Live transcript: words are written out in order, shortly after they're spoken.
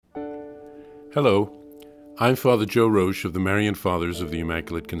Hello, I'm Father Joe Roche of the Marian Fathers of the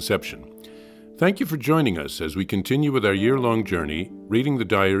Immaculate Conception. Thank you for joining us as we continue with our year-long journey reading the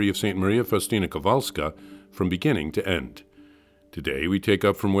diary of St. Maria Faustina Kowalska from beginning to end. Today we take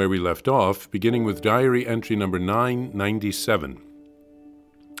up from where we left off, beginning with diary entry number 997.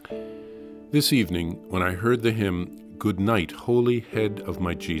 This evening, when I heard the hymn, "Good Night, Holy Head of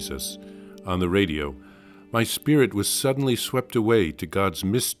my Jesus," on the radio, my spirit was suddenly swept away to God's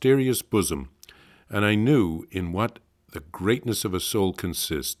mysterious bosom, and I knew in what the greatness of a soul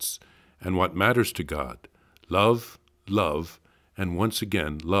consists, and what matters to God: love, love, and once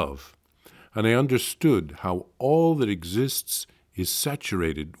again love. And I understood how all that exists is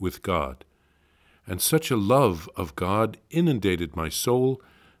saturated with God. And such a love of God inundated my soul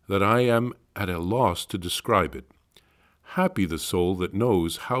that I am at a loss to describe it. Happy the soul that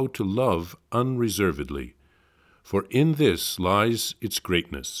knows how to love unreservedly, for in this lies its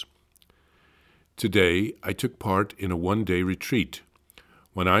greatness. Today, I took part in a one-day retreat.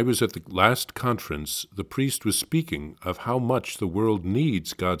 When I was at the last conference, the priest was speaking of how much the world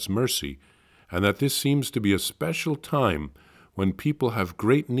needs God's mercy, and that this seems to be a special time when people have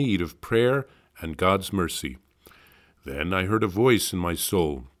great need of prayer and God's mercy. Then I heard a voice in my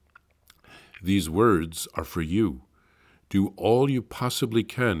soul. These words are for you. Do all you possibly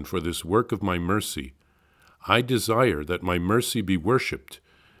can for this work of my mercy. I desire that my mercy be worshipped,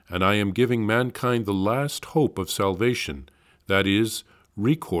 and I am giving mankind the last hope of salvation, that is,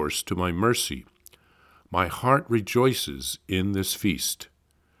 recourse to my mercy. My heart rejoices in this feast.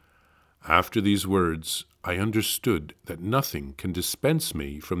 After these words, I understood that nothing can dispense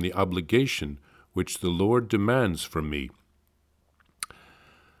me from the obligation which the Lord demands from me.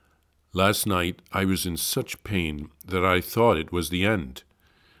 Last night I was in such pain that I thought it was the end.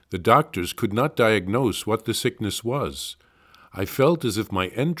 The doctors could not diagnose what the sickness was. I felt as if my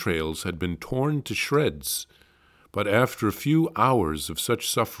entrails had been torn to shreds, but after a few hours of such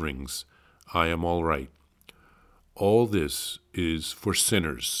sufferings, I am all right. All this is for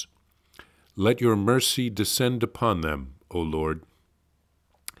sinners. Let your mercy descend upon them, O Lord.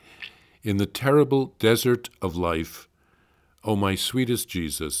 In the terrible desert of life, O my sweetest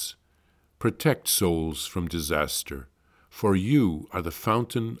Jesus, protect souls from disaster, for you are the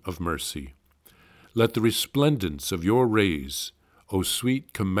fountain of mercy. Let the resplendence of your rays, O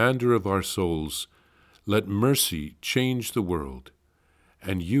sweet commander of our souls, let mercy change the world.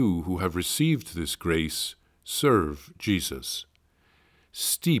 And you who have received this grace, serve Jesus.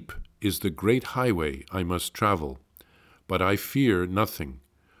 Steep is the great highway I must travel, but I fear nothing,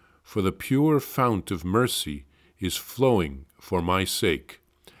 for the pure fount of mercy is flowing for my sake,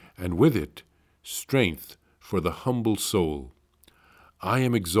 and with it strength for the humble soul. I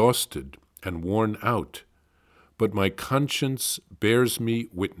am exhausted and worn out, but my conscience bears me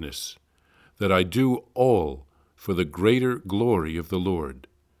witness that I do all for the greater glory of the Lord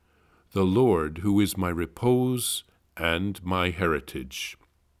who is my repose and my heritage.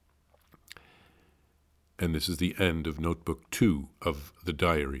 And this is the end of Notebook 2 of the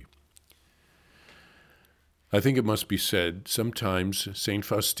diary. I think it must be said, sometimes St.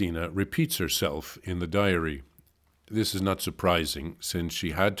 Faustina repeats herself in the diary. This is not surprising, since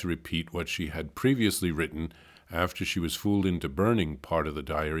she had to repeat what she had previously written after she was fooled into burning part of the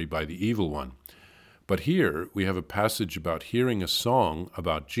diary by the evil one. But here we have a passage about hearing a song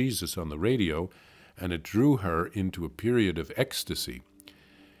about Jesus on the radio, and it drew her into a period of ecstasy.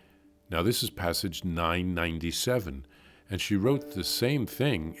 Now this is passage 997, and she wrote the same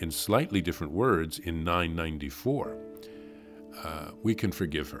thing in slightly different words in 994. We can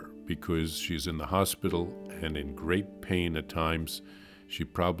forgive her, because she's in the hospital and in great pain at times. She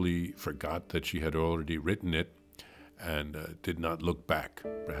probably forgot that she had already written it and did not look back.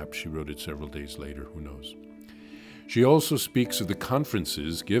 Perhaps she wrote it several days later, who knows. She also speaks of the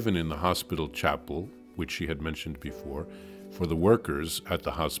conferences given in the hospital chapel, which she had mentioned before, for the workers at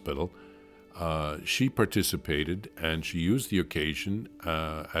the hospital. She participated, and she used the occasion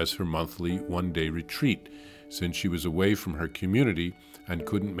as her monthly one-day retreat, since she was away from her community and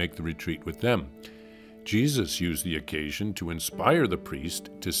couldn't make the retreat with them. Jesus used the occasion to inspire the priest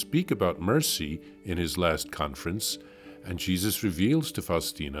to speak about mercy in his last conference, and Jesus reveals to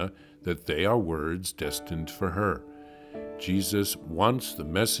Faustina that they are words destined for her. Jesus wants the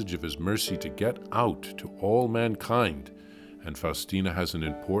message of his mercy to get out to all mankind, and Faustina has an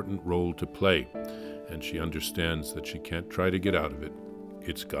important role to play, and she understands that she can't try to get out of it.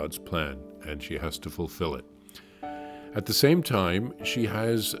 It's God's plan, and she has to fulfill it. At the same time, she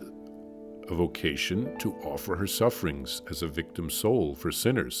has a vocation to offer her sufferings as a victim soul for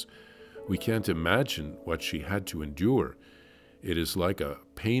sinners. We can't imagine what she had to endure. It is like a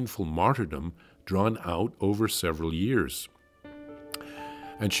painful martyrdom drawn out over several years.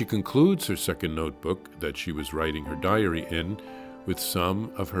 And she concludes her second notebook that she was writing her diary in with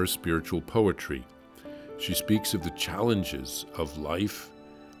some of her spiritual poetry. She speaks of the challenges of life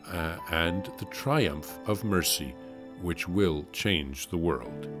and the triumph of mercy, which will change the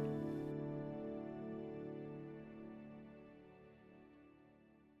world.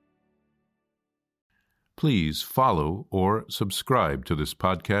 Please follow or subscribe to this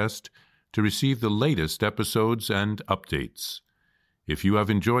podcast to receive the latest episodes and updates. If you have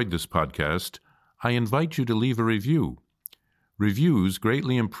enjoyed this podcast, I invite you to leave a review. Reviews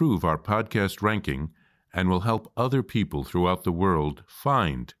greatly improve our podcast ranking and will help other people throughout the world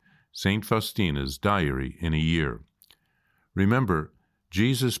find St. Faustina's diary in a year. Remember,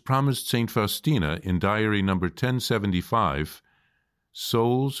 Jesus promised St. Faustina in diary number 1075,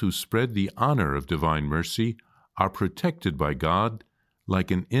 souls who spread the honor of divine mercy are protected by God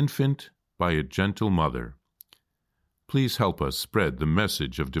like an infant by a gentle mother. Please help us spread the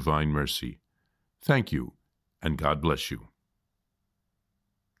message of divine mercy. Thank you, and God bless you.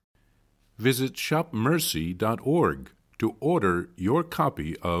 Visit shopmercy.org to order your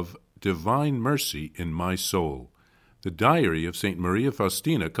copy of Divine Mercy in My Soul, the diary of St. Maria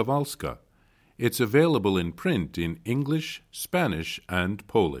Faustina Kowalska. It's available in print in English, Spanish, and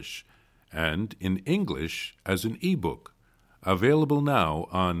Polish, and in English as an e-book, available now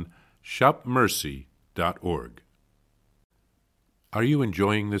on shopmercy.org. Are you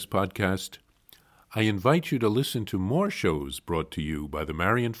enjoying this podcast? I invite you to listen to more shows brought to you by the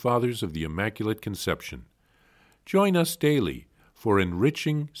Marian Fathers of the Immaculate Conception. Join us daily for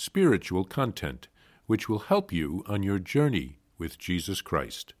enriching spiritual content, which will help you on your journey with Jesus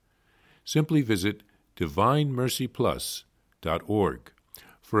Christ. Simply visit DivineMercyPlus.org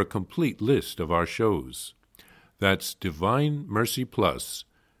for a complete list of our shows. That's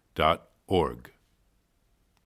DivineMercyPlus.org.